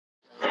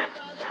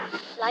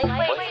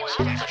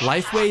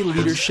Lifeway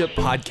Leadership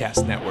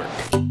Podcast Network.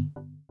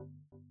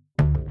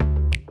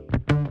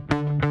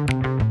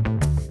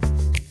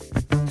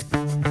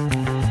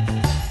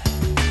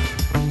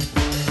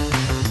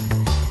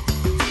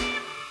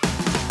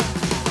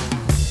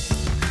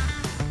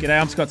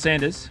 G'day, I'm Scott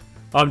Sanders.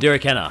 I'm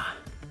Derek Hanna.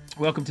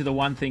 Welcome to The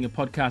One Thing, a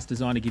podcast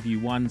designed to give you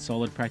one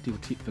solid practical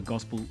tip for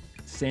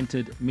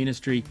gospel-centered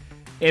ministry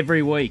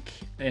every week.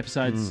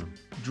 Episodes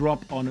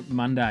drop on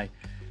Monday.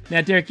 Now,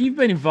 Derek, you've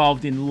been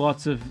involved in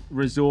lots of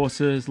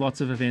resources,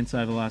 lots of events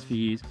over the last few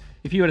years.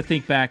 If you were to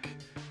think back,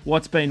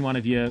 what's been one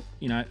of your,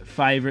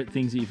 favourite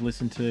things that you've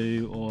listened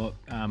to, or,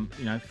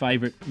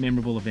 favourite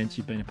memorable events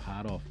you've been a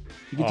part of?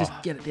 If you could just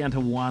get it down to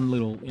one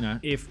little,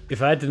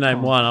 If I had to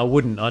name one, I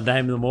wouldn't. I'd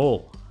name them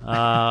all.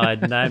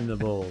 I'd name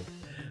them all.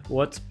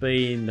 What's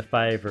been the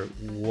favourite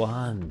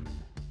one?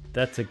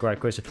 That's a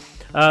great question.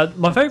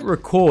 My favourite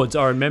records,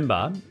 I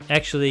remember,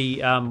 actually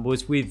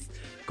was with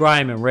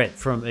Graham and Rhett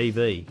from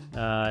EV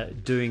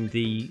doing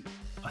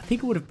I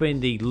think it would have been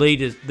the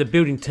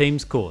building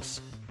teams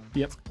course.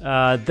 Yep.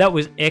 That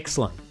was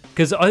excellent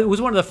because it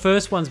was one of the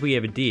first ones we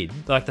ever did,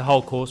 like the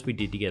whole course we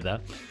did together.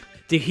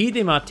 To hear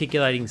them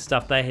articulating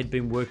stuff they had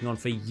been working on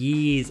for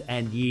years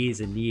and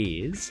years and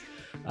years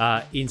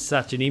in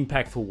such an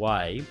impactful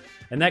way.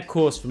 And that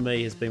course for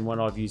me has been one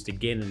I've used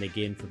again and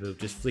again for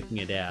just flicking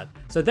it out.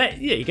 So there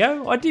you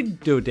go. I did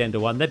do it down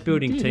to one. That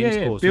building teams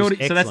course was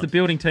excellent. So that's the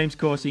building teams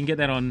course. You can get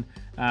that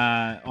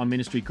on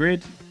Ministry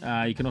Grid.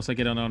 You can also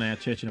get it on our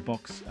Church in a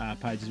Box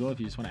page as well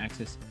if you just want to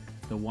access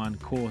the one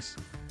course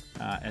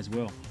as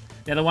well.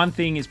 Now, The One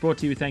Thing is brought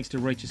to you thanks to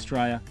Reach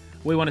Australia.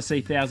 We want to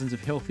see thousands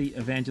of healthy,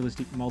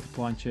 evangelistic,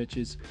 multiplying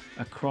churches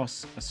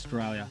across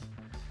Australia.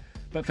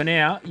 But for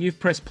now, you've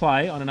pressed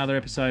play on another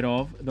episode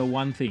of The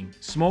One Thing.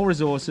 Small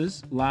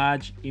resources,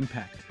 large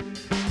impact.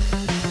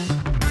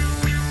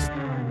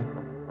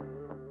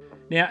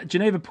 Now,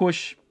 Geneva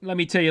Push, let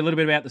me tell you a little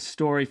bit about the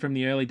story from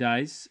the early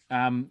days.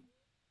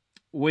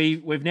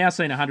 We've now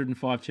seen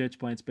 105 church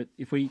plants, but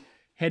if we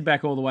head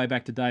back all the way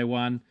back to day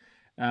one,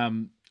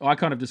 I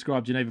kind of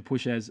describe Geneva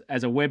Push as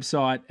a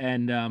website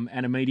and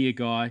a media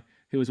guy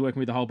who was working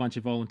with a whole bunch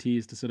of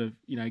volunteers to sort of,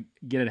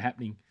 get it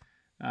happening.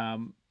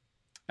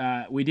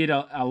 We did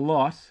a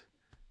lot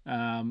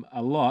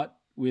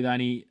with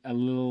only a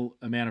little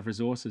amount of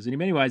resources. And in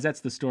many ways,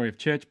 that's the story of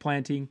church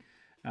planting.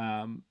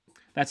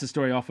 That's the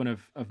story often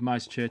of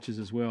most churches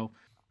as well.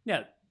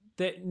 Now,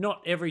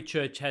 not every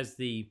church has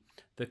the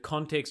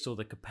context or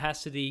the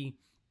capacity,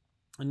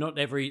 and not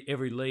every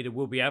leader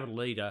will be able to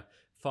lead a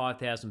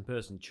 5,000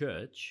 person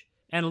church.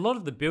 And a lot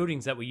of the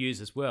buildings that we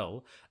use as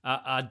well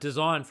are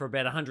designed for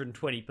about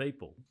 120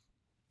 people.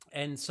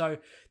 And so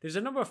there's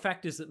a number of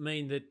factors that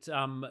mean that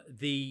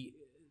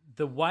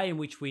the way in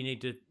which we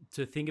need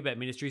to think about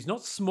ministry is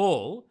not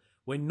small.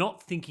 We're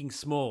not thinking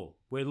small.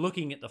 We're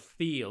looking at the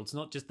fields,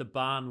 not just the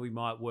barn we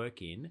might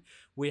work in.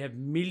 We have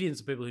millions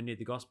of people who need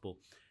the gospel.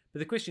 But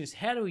the question is,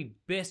 how do we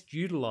best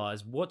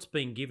utilize what's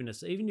being given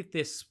us, even if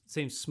there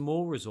seems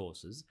small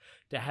resources,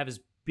 to have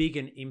as big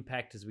an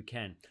impact as we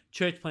can?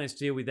 Church plants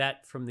deal with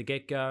that from the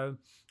get-go.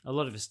 A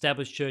lot of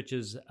established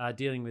churches are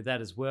dealing with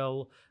that as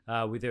well,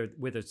 whether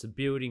it's the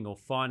building or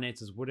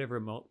finances, whatever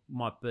it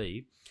might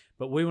be.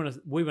 But we want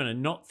to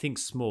not think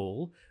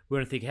small. We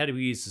want to think, how do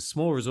we use the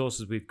small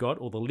resources we've got,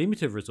 or the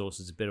limited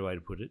resources, is a better way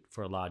to put it,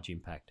 for a large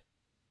impact.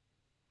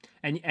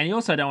 And you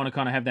also don't want to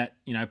kind of have that,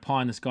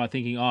 pie in the sky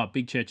thinking,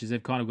 big churches,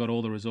 they've kind of got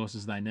all the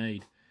resources they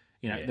need.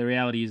 The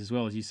reality is, as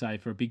well as you say,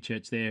 for a big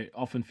church, they're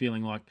often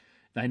feeling like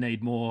they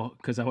need more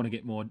because they want to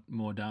get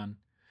more done.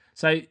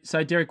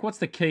 So Derek, what's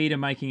the key to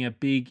making a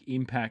big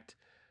impact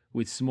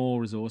with small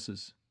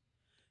resources?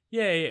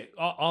 Yeah.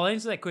 I'll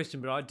answer that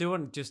question, but I do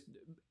want to just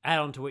add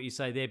on to what you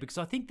say there, because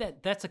I think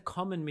that's a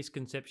common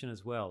misconception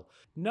as well.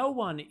 No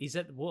one is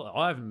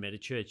I haven't met a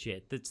church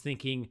yet that's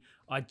thinking,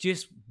 I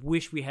just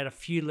wish we had a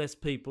few less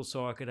people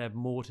so I could have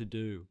more to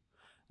do.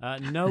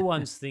 No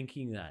one's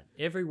thinking that.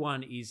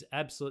 Everyone is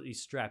absolutely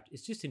strapped.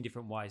 It's just in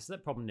different ways. So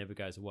that problem never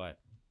goes away.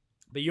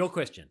 But your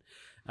question,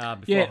 before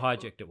I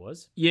hijacked it,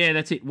 was? Yeah,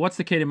 that's it. What's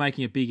the key to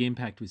making a big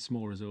impact with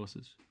small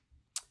resources?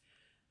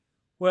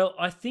 Well,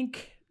 I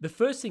think the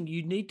first thing,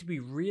 you need to be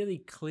really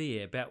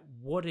clear about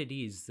what it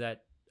is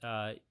that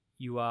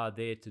you are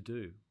there to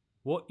do,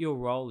 what your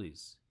role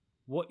is,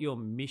 what your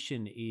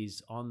mission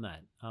is on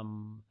that.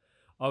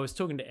 I was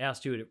talking to Al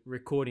Stewart,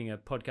 recording a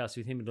podcast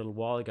with him a little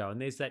while ago,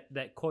 and there's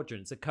that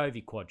quadrant. It's a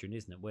Covey quadrant,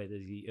 isn't it, where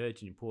there's the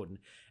urgent, important.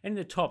 And in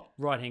the top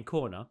right-hand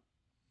corner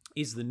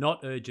is the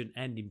not urgent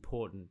and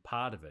important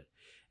part of it.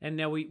 And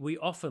now we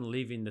often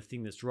live in the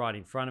thing that's right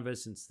in front of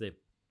us. It's the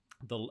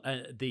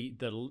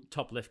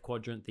top left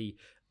quadrant, the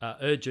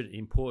urgent,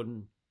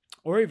 important,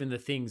 or even the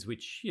things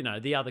which,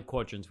 the other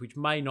quadrants, which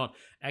may not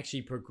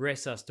actually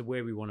progress us to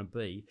where we want to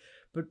be.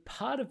 But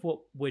part of what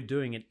we're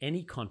doing in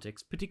any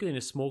context, particularly in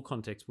a small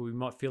context where we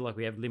might feel like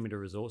we have limited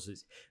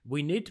resources,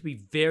 we need to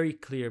be very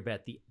clear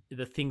about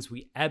the things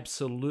we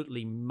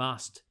absolutely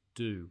must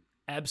do.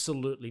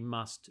 Absolutely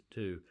must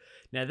do.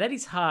 Now, that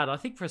is hard, I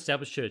think, for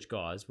established church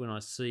guys, when I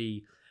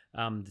see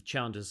the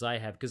challenges they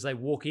have, because they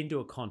walk into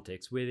a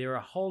context where there are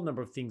a whole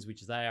number of things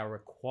which they are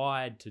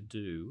required to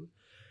do.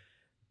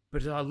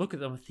 But I look at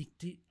them and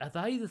think, are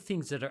they the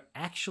things that are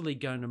actually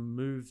going to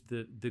move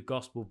the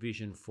gospel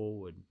vision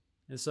forward?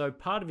 And so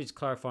part of it's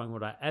clarifying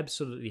what I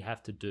absolutely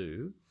have to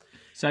do.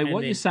 So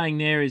what you're saying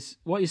there is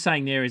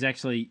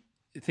actually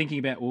thinking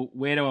about, well,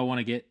 where do I want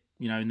to get,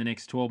 in the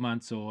next 12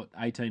 months or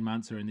 18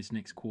 months or in this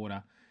next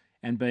quarter,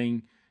 and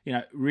being,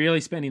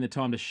 really spending the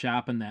time to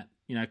sharpen that,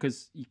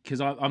 because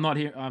I'm not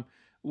here.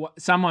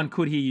 Someone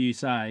could hear you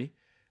say,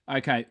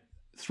 okay,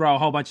 throw a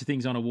whole bunch of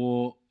things on a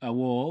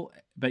wall,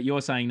 but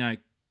you're saying, no,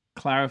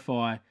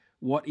 clarify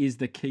what is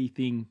the key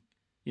thing,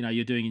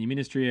 you're doing in your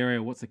ministry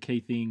area. What's the key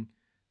thing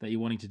that you're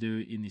wanting to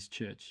do in this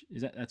church?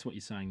 That's what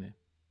you're saying there?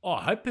 Oh,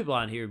 I hope people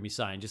aren't hearing me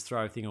saying just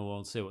throw a thing on the wall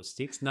and see what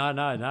sticks. No.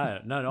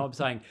 I'm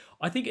saying,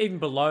 I think even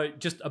below,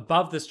 just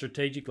above the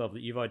strategic level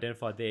that you've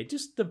identified there,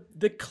 just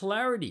the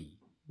clarity.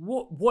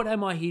 What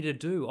am I here to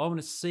do? I want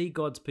to see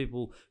God's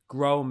people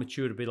grow and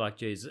mature to be like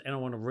Jesus, and I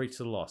want to reach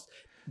the lost.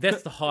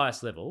 That's the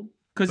highest level.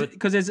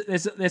 Because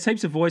there's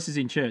heaps of voices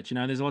in church.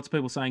 There's lots of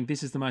people saying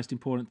this is the most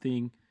important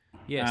thing.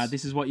 Yes.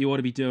 This is what you ought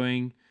to be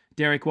doing.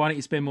 Derek, why don't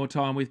you spend more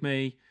time with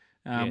me?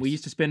 Yes. We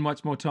used to spend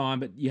much more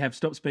time, but you have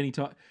stopped spending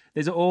time.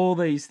 There's all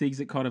these things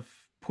that kind of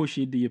push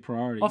into your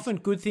priorities. Often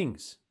good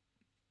things.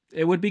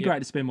 It would be great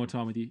to spend more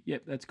time with you.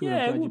 Yep, that's good. Yeah, I'm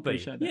glad it you would be.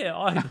 appreciate that. Yeah,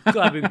 I'm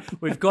glad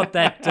we've got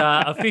that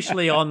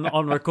officially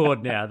on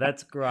record now.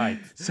 That's great.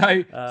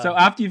 So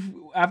after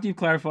you've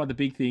clarified the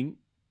big thing,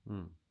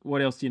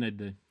 what else do you need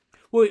to do?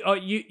 Well,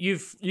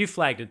 you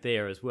flagged it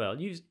there as well.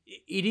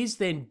 It is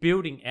then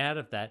building out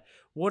of that.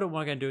 What am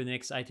I going to do in the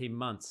next 18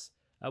 months?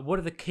 What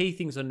are the key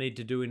things I need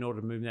to do in order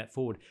to move that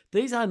forward?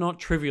 These are not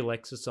trivial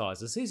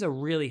exercises. These are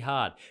really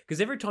hard, because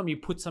every time you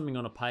put something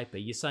on a paper,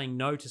 you're saying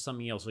no to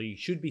something else, or you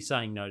should be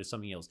saying no to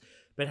something else.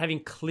 But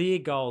having clear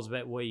goals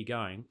about where you're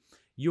going,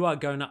 you are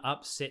going to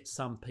upset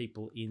some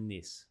people in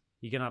this.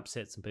 You're going to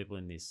upset some people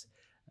in this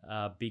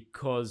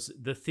because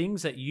the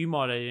things that you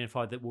might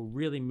identify that will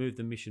really move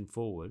the mission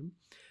forward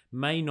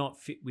may not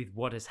fit with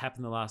what has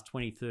happened the last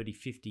 20, 30,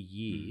 50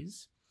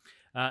 years.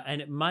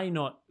 And it may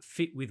not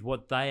fit with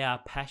what they are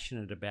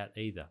passionate about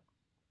either.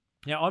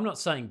 Now, I'm not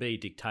saying be a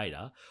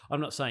dictator.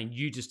 I'm not saying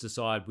you just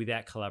decide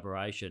without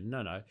collaboration.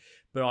 No.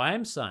 But I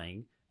am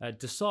saying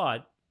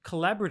decide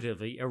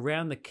collaboratively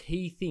around the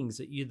key things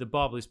that the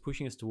Bible is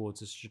pushing us towards,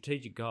 the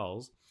strategic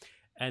goals.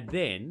 And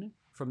then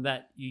from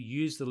that, you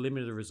use the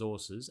limited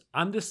resources,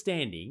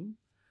 understanding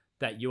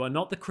that you are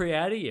not the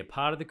creator, you're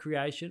part of the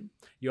creation.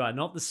 You are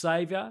not the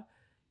savior.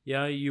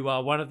 You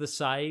are one of the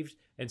saved.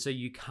 And so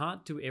you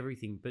can't do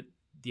everything, but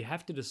you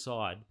have to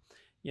decide,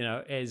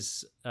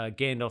 as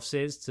Gandalf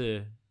says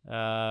to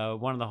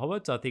one of the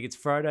hobbits, I think it's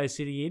Frodo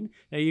sitting in.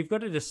 Now, you've got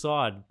to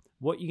decide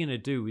what you're going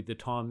to do with the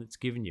time that's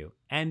given you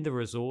and the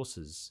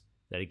resources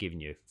that are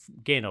given you.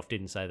 Gandalf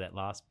didn't say that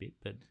last bit,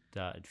 but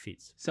it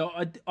fits. So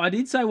I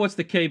did say what's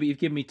the key, but you've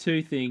given me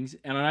two things,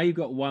 and I know you've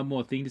got one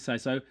more thing to say.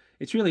 So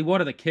it's really,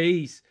 what are the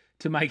keys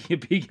to making a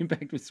big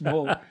impact with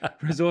small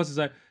resources?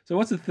 So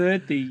what's the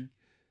third thing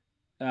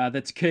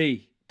that's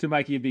key to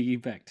making a big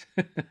impact?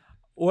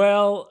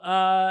 Well,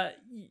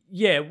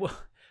 yeah.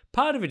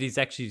 Part of it is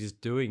actually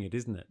just doing it,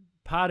 isn't it?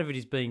 Part of it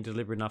is being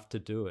deliberate enough to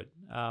do it.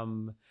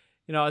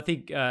 I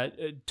think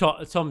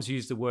Tom's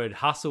used the word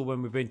hustle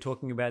when we've been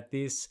talking about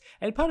this,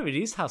 and part of it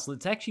is hustle.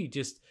 It's actually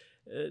just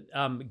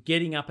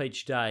getting up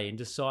each day and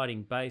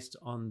deciding based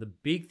on the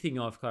big thing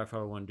I've clarified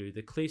I want to do,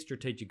 the clear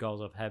strategic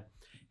goals I've had.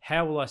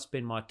 How will I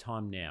spend my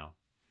time now?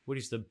 What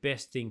is the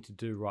best thing to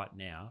do right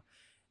now?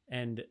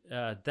 And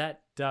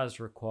that does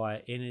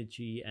require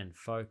energy and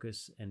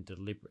focus and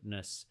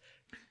deliberateness,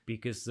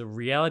 because the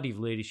reality of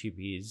leadership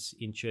is,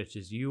 in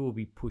churches, you will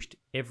be pushed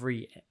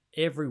every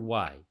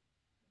way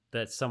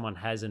that someone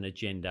has an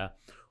agenda,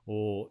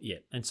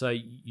 and so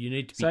you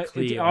need to be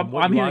clear on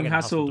what you are going to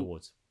hustle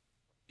towards.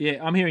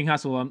 Yeah, I'm hearing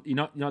hustle.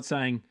 You're not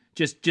saying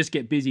just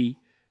get busy.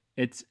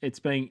 It's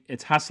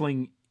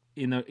hustling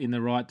in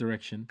the right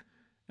direction,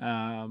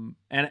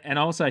 and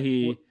also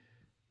here.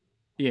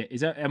 Yeah,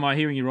 am I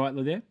hearing you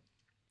rightly there?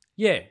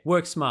 Yeah,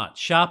 work smart,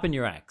 sharpen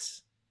your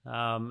axe.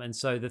 And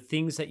so the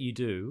things that you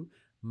do,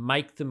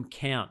 make them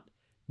count.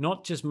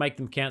 Not just make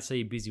them count so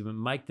you're busy, but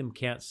make them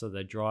count so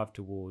they drive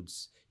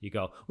towards your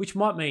goal. Which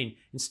might mean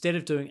instead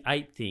of doing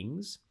 8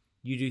 things,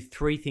 you do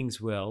 3 things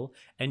well,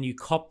 and you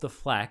cop the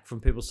flack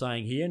from people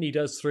saying he only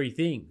does 3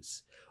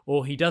 things,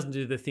 or he doesn't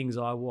do the things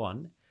I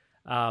want.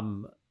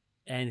 And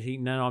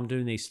I'm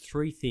doing these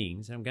 3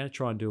 things, and I'm going to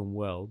try and do them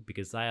well,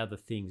 because they're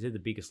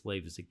the biggest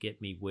levers that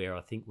get me where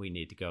I think we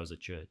need to go as a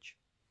church.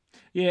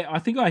 Yeah, I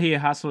think I hear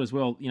hustle as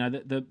well.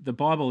 The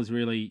Bible is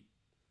really,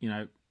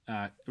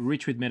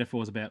 rich with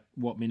metaphors about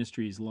what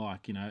ministry is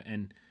like,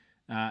 and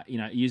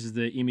it uses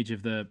the image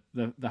of the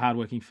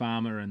hardworking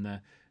farmer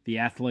and the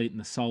athlete and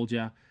the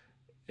soldier.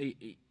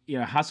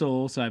 Hustle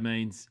also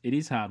means it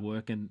is hard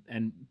work,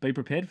 and be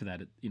prepared for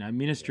that.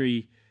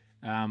 Ministry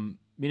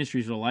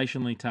is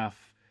relationally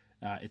tough.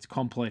 It's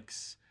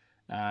complex,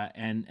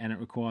 and it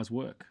requires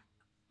work.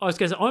 I was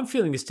going to say, I'm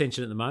feeling this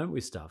tension at the moment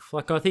with stuff.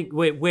 Like I think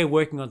we're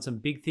working on some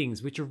big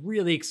things which are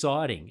really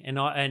exciting, and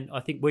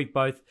I think we've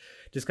both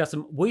discussed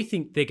them. We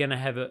think they're going to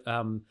have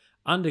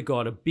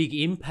undergone a big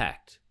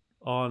impact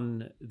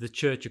on the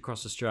church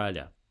across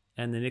Australia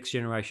and the next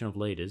generation of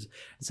leaders.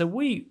 And so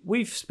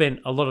we've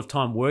spent a lot of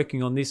time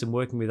working on this and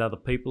working with other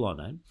people on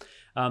it.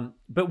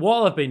 But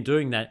while I've been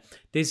doing that,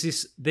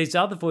 there's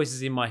other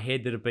voices in my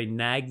head that have been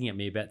nagging at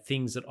me about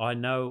things that I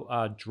know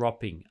are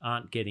dropping,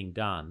 aren't getting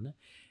done.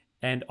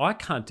 And I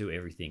can't do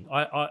everything.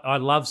 I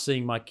love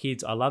seeing my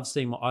kids. I love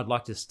seeing I'd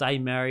like to stay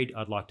married.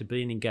 I'd like to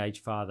be an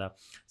engaged father.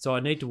 So I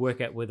need to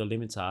work out where the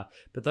limits are.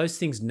 But those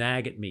things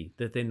nag at me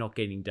that they're not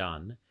getting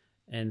done.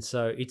 And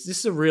so this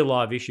is a real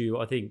live issue.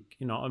 I think,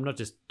 I'm not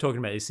just talking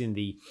about this in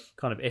the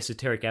kind of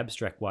esoteric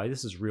abstract way.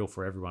 This is real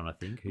for everyone, I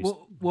think.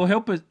 Well,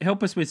 help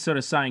us with sort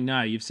of saying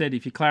no. You've said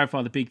if you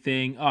clarify the big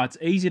thing, it's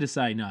easy to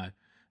say no.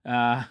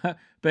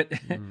 But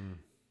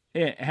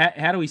yeah,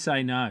 how do we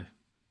say no?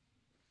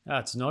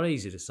 It's not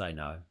easy to say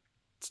no.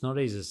 It's not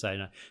easy to say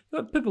no.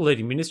 But people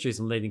leading ministries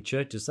and leading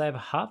churches, they have a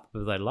heart for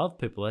people. They love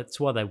people.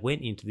 That's why they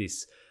went into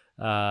this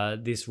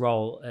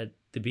role at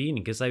the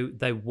beginning, because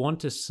they want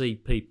to see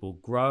people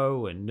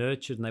grow and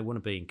nurtured, and they want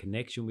to be in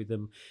connection with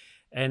them.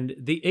 And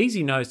the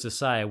easy no's to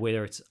say are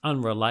whether it's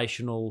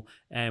unrelational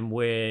and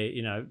where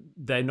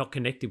they're not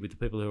connected with the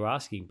people who are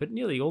asking. But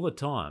nearly all the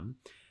time,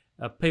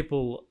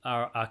 people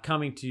are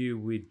coming to you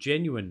with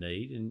genuine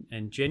need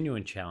and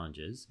genuine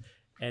challenges.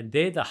 And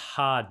they're the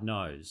hard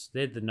no's.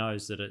 They're the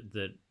no's that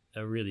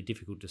are really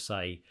difficult to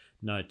say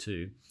no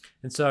to.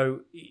 And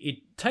so it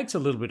takes a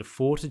little bit of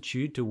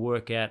fortitude to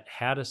work out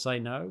how to say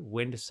no,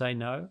 when to say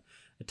no.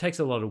 It takes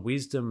a lot of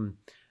wisdom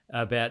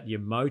about your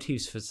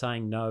motives for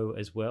saying no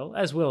as well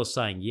as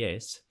saying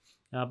yes.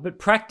 But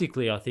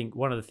practically, I think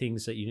one of the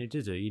things that you need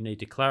to do, you need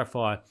to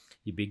clarify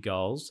your big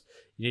goals.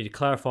 You need to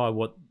clarify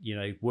what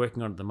you're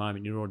working on at the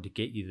moment in order to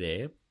get you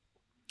there.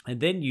 And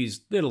then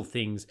use little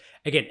things.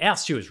 Again, our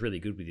Stuart's really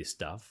good with this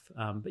stuff,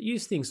 but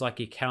use things like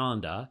your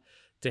calendar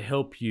to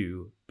help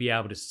you be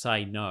able to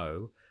say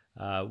no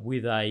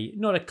with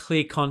not a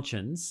clear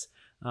conscience,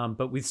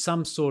 but with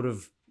some sort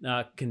of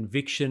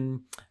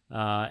conviction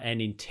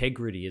and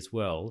integrity as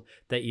well,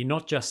 that you're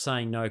not just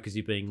saying no because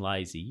you're being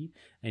lazy,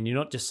 and you're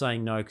not just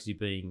saying no because you're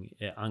being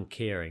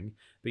uncaring,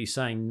 but you're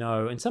saying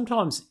no. And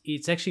sometimes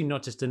it's actually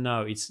not just a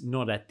no, it's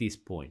not at this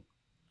point.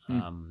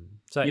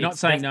 So you're not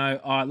saying no.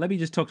 Let me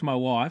just talk to my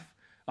wife.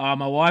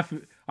 My wife,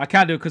 I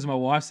can't do it because my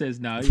wife says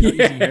no. You're not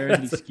using her as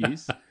an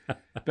excuse.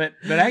 But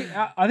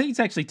I think it's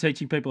actually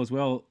teaching people as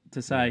well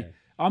to say,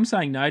 I'm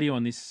saying no to you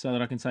on this so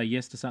that I can say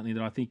yes to something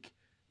that I think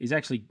is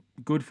actually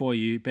good for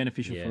you,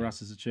 beneficial for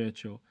us as a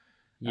church.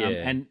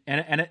 And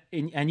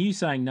you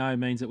saying no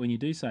means that when you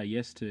do say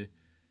yes to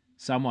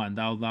someone,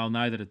 they'll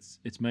know that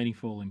it's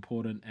meaningful,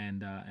 important,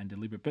 and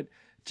deliberate. But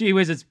gee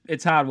whiz,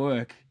 it's hard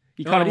work.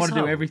 You kind of want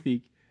to do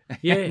everything.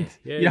 Yeah,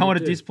 you don't want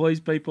to displease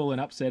people and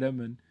upset them.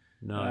 And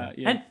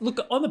And look,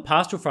 on the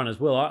pastoral front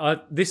as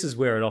well, this is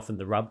where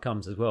the rub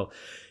comes as well.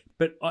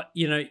 But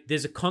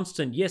there's a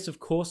constant, yes, of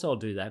course I'll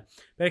do that.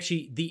 But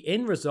actually, the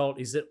end result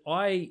is that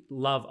I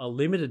love a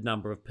limited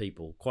number of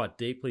people quite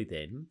deeply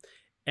then,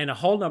 and a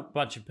whole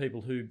bunch of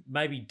people who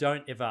maybe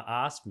don't ever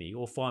ask me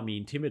or find me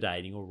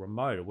intimidating or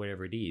remote or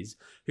whatever it is,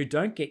 who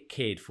don't get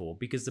cared for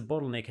because the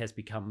bottleneck has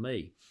become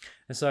me.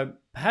 And so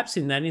perhaps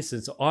in that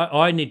instance,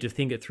 I need to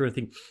think it through and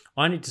think,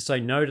 I need to say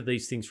no to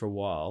these things for a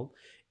while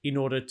in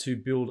order to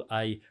build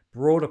a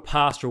broader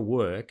pastoral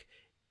work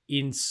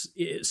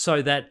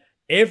so that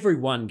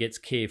everyone gets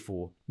cared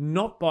for,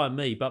 not by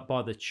me, but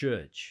by the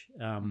church.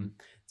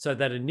 So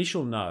that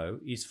initial no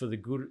is for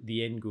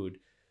the end good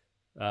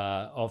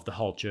of the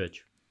whole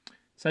church.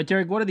 So,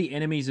 Derek, what are the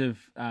enemies of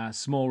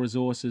small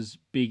resources,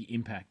 big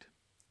impact?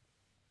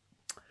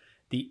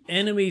 The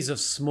enemies of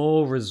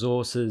small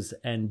resources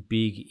and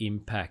big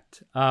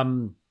impact.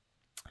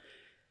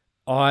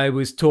 I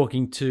was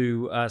talking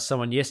to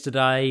someone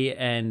yesterday,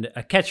 and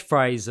a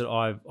catchphrase that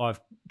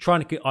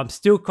I'm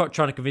still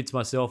trying to convince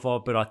myself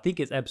of, but I think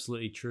it's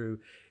absolutely true,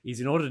 is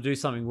in order to do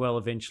something well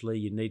eventually,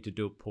 you need to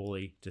do it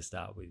poorly to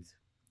start with.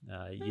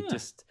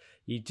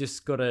 You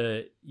just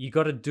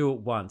gotta do it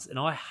once, and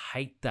I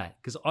hate that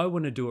because I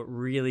want to do it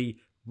really,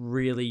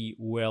 really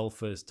well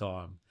first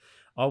time.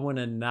 I want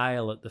to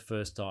nail it the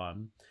first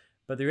time.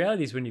 But the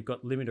reality is, when you've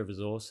got limited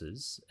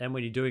resources and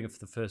when you're doing it for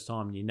the first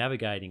time and you're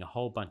navigating a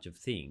whole bunch of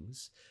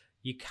things,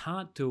 you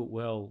can't do it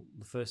well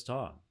the first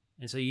time.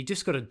 And so you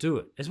just got to do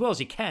it as well as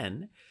you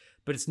can,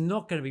 but it's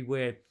not going to be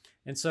where.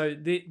 And so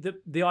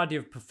the idea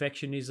of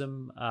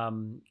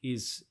perfectionism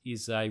is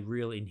a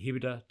real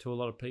inhibitor to a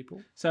lot of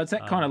people. So it's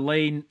that kind of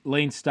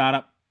lean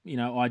startup,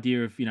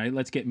 idea of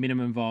let's get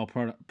minimum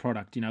viable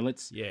product.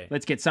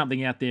 Let's get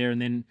something out there and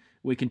then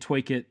we can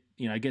tweak it.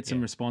 Get some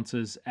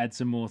responses, add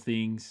some more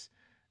things.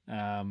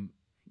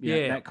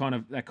 That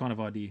kind of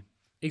idea.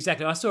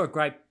 Exactly. I saw a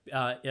great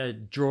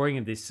drawing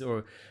of this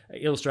or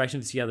illustration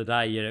of this the other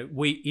day.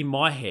 In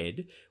my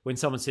head, when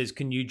someone says,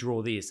 "Can you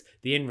draw this?"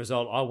 the end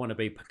result, I want to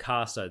be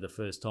Picasso the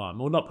first time.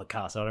 Well, not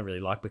Picasso. I don't really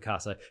like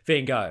Picasso.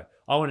 Van Gogh.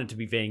 I want it to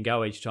be Van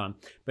Gogh each time.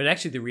 But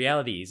actually, the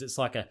reality is, it's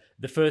like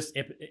the first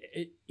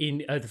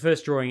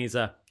drawing is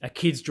a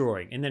kid's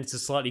drawing, and then it's a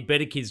slightly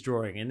better kid's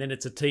drawing, and then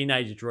it's a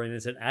teenager drawing, and then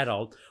it's an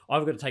adult.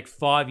 I've got to take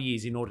 5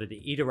 years in order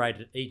to iterate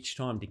it each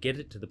time to get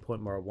it to the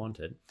point where I want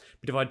it.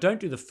 But if I don't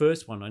do the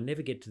first one, I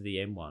never get to the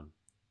end one.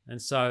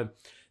 And so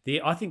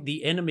I think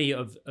the enemy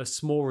of a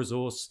small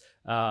resource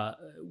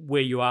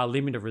where you are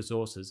limited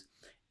resources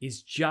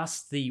is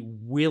just the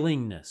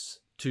willingness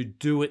to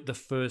do it the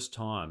first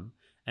time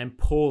and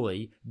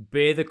poorly,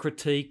 bear the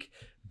critique,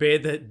 bear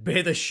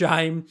the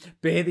shame,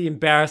 bear the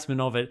embarrassment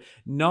of it,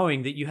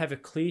 knowing that you have a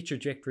clear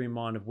trajectory in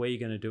mind of where you're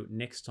going to do it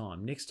next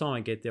time. Next time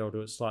I get there, I'll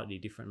do it slightly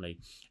differently.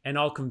 And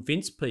I'll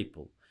convince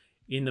people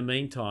in the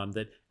meantime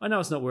that I know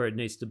it's not where it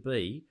needs to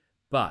be,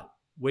 but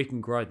we can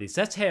grow this.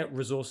 That's how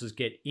resources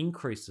get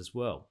increased as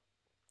well,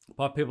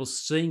 by people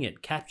seeing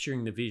it,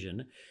 capturing the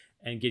vision,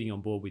 and getting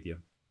on board with you.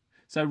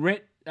 So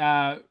Red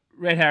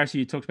Harris,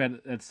 you talked about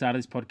at the start of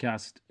this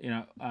podcast,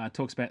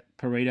 talks about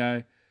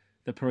Pareto,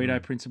 the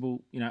Pareto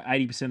principle.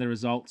 80% of the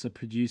results are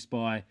produced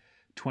by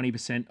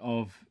 20%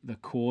 of the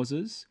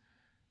causes.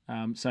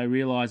 So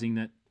realizing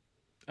that,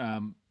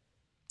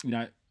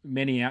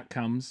 many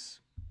outcomes,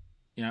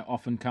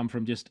 often come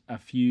from just a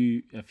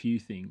few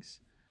things.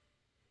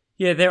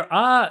 Yeah, there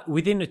are,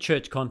 within a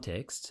church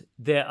context,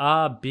 there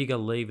are bigger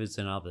levers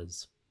than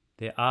others.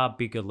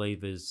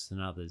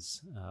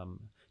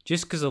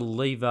 Just because a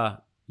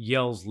lever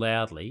yells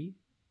loudly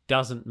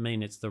doesn't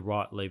mean it's the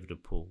right lever to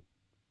pull.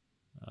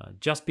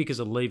 Just because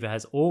a lever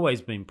has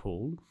always been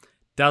pulled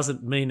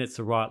doesn't mean it's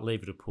the right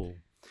lever to pull.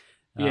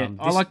 I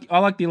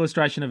like the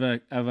illustration of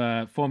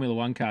a Formula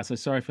One car. So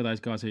sorry for those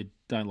guys who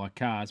don't like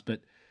cars, but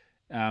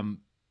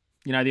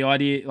the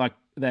idea like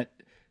that,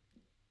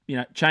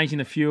 changing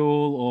the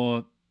fuel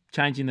or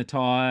changing the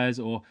tires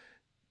or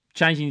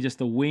changing just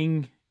the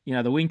wing, the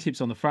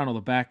wingtips on the front or the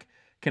back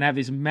can have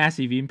this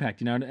massive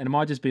impact, and it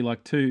might just be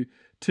like two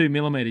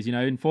millimeters.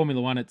 In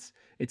Formula One, it's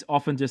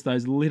often just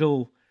those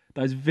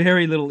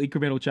very little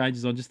incremental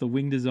changes on just the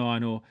wing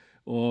design or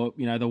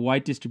the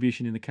weight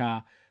distribution in the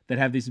car that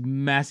have this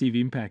massive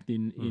impact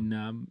in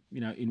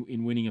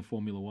winning a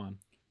Formula One.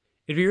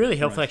 It'd be really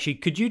helpful, actually.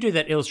 Could you do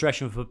that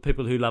illustration for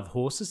people who love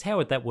horses? How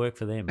would that work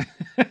for them?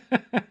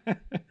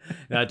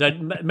 No,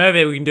 don't.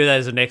 Maybe we can do that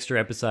as an extra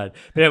episode.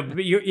 But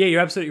you're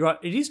absolutely right.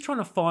 It is trying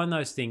to find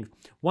those things.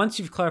 Once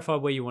you've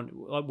clarified where you want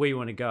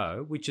to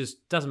go, which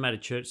doesn't matter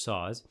church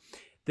size.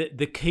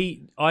 The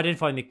key,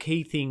 identifying the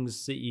key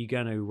things that you're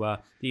going to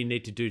that you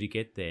need to do to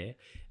get there,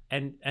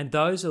 and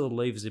those are the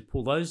levers that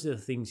pull. Those are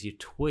the things you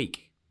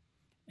tweak,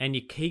 and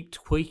you keep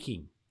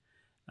tweaking.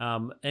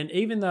 And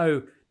even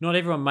though not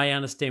everyone may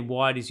understand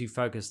why it is you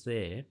focus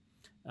there,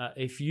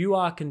 if you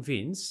are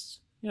convinced,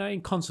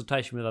 in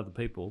consultation with other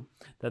people,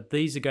 that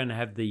these are going to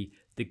have the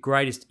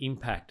greatest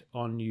impact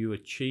on you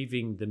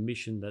achieving the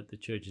mission that the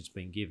church has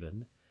been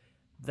given,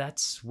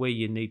 that's where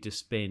you need to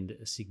spend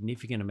a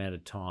significant amount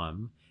of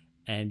time,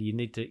 and you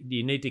need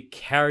to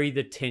carry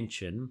the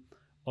tension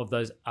of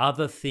those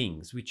other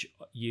things which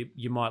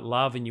you might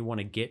love and you want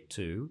to get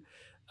to,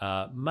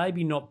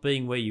 maybe not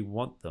being where you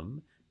want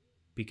them,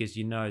 because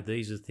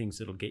these are things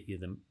that'll get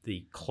you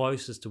the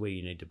closest to where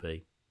you need to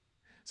be.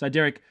 So,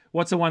 Derek,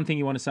 what's the one thing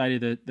you want to say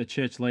to the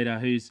church leader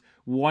who's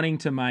wanting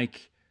to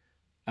make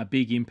a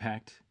big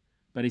impact,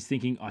 but he's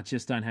thinking, I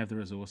just don't have the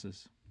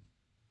resources?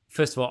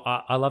 First of all,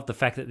 I love the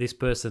fact that this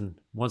person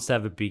wants to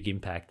have a big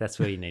impact. That's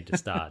where you need to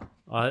start.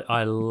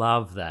 I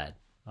love that.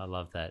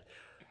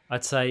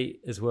 I'd say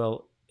as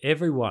well,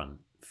 everyone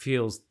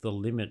feels the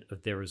limit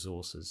of their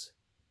resources.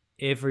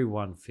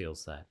 Everyone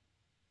feels that.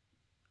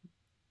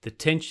 The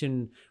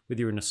tension,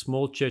 whether you're in a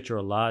small church or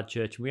a large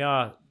church, and we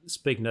are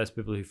speaking to those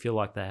people who feel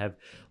like they have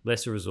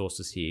lesser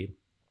resources here,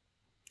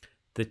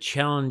 the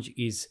challenge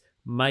is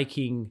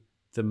making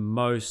the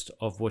most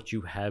of what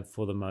you have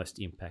for the most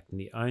impact. And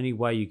the only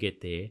way you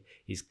get there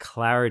is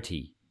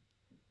clarity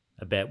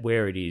about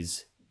where it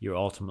is you're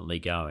ultimately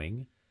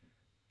going,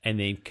 and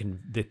then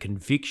the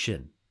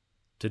conviction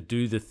to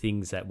do the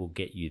things that will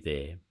get you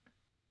there.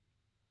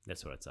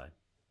 That's what I'd say.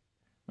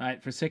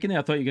 Mate, for a second there,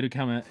 I thought you were going to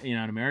become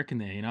an American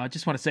there. I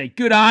just want to say,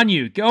 good on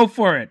you. Go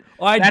for it.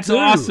 That's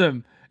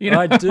awesome.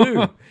 I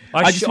do.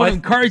 I just want to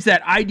encourage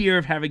that idea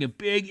of having a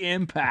big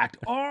impact.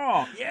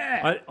 Oh,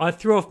 yeah. I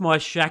threw off my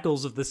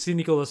shackles of the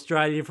cynical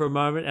Australian for a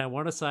moment, and I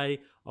want to say,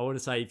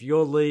 if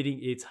you're leading,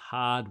 it's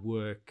hard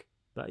work,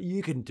 but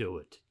you can do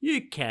it.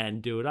 You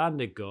can do it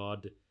under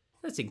God.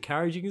 That's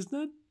encouraging, isn't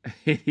it?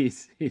 It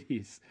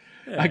is.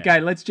 Yeah. Okay,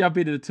 let's jump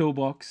into the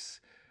toolbox.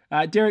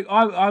 Derek,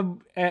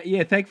 I'm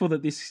thankful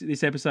that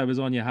this episode was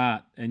on your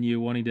heart and you're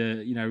wanting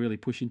to really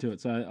push into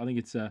it. So I think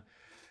it's a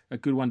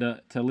good one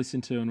to listen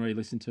to and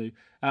re-listen to.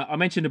 I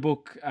mentioned a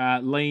book,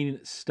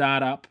 Lean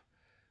Startup.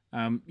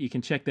 You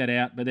can check that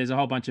out, but there's a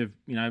whole bunch of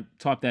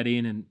type that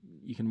in and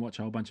you can watch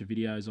a whole bunch of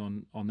videos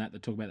on that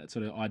talk about that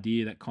sort of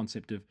idea, that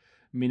concept of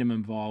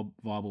minimum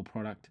viable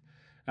product.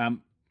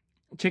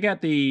 Check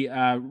out the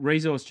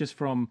resource just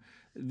from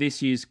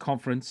this year's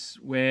conference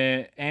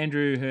where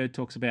Andrew Hurd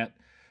talks about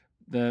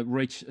the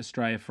Reach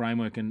Australia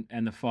framework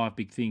and the 5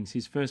 big things.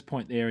 His first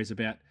point there is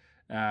about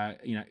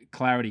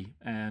clarity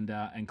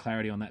and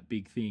clarity on that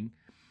big thing.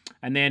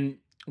 And then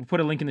we'll put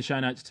a link in the show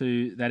notes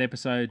to that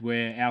episode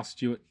where Al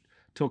Stewart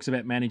talks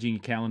about managing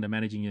your calendar,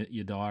 managing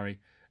your diary.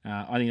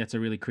 I think that's a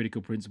really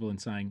critical principle in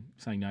saying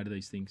no to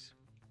these things.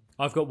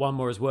 I've got one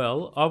more as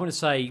well. I want to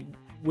say,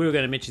 we were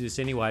going to mention this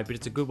anyway, but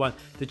it's a good one.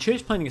 The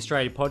Church Planting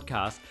Australia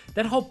podcast,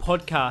 that whole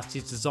podcast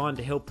is designed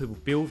to help people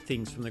build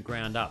things from the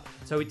ground up.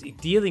 So it's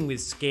dealing with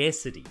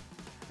scarcity.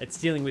 It's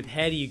dealing with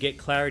how do you get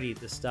clarity at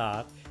the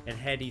start and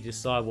how do you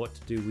decide what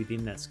to do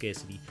within that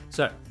scarcity.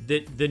 So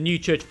the new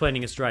Church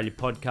Planting Australia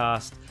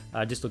podcast,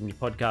 just look in your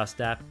podcast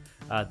app,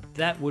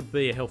 that would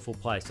be a helpful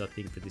place, I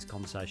think, for this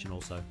conversation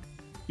also.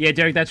 Yeah,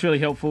 Derek, that's really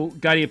helpful.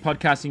 Go to your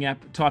podcasting app,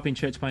 type in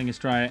Church Planting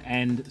Australia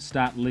and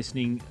start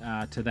listening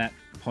to that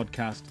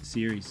podcast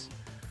series.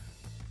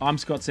 I'm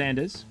Scott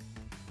Sanders.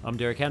 I'm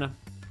Derek Hanna.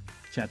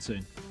 Chat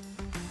soon.